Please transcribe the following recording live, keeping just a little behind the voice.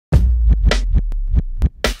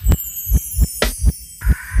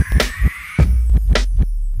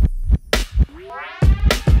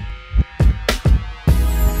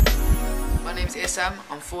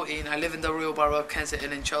Isam, I'm 14, I live in the Royal Borough of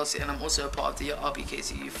Kensington in Chelsea, and I'm also a part of the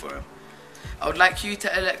RBKC Youth Forum. I would like you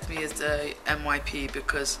to elect me as the MYP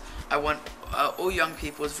because I want all young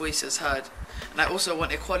people's voices heard, and I also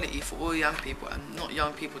want equality for all young people and not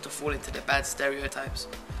young people to fall into the bad stereotypes.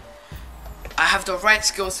 I have the right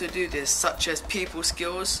skills to do this, such as people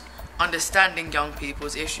skills, understanding young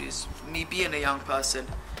people's issues, me being a young person,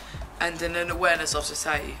 and an awareness of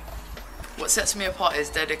society. What sets me apart is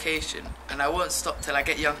dedication, and I won't stop till I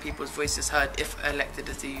get young people's voices heard if elected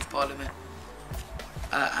as the Youth Parliament.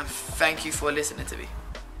 And thank you for listening to me.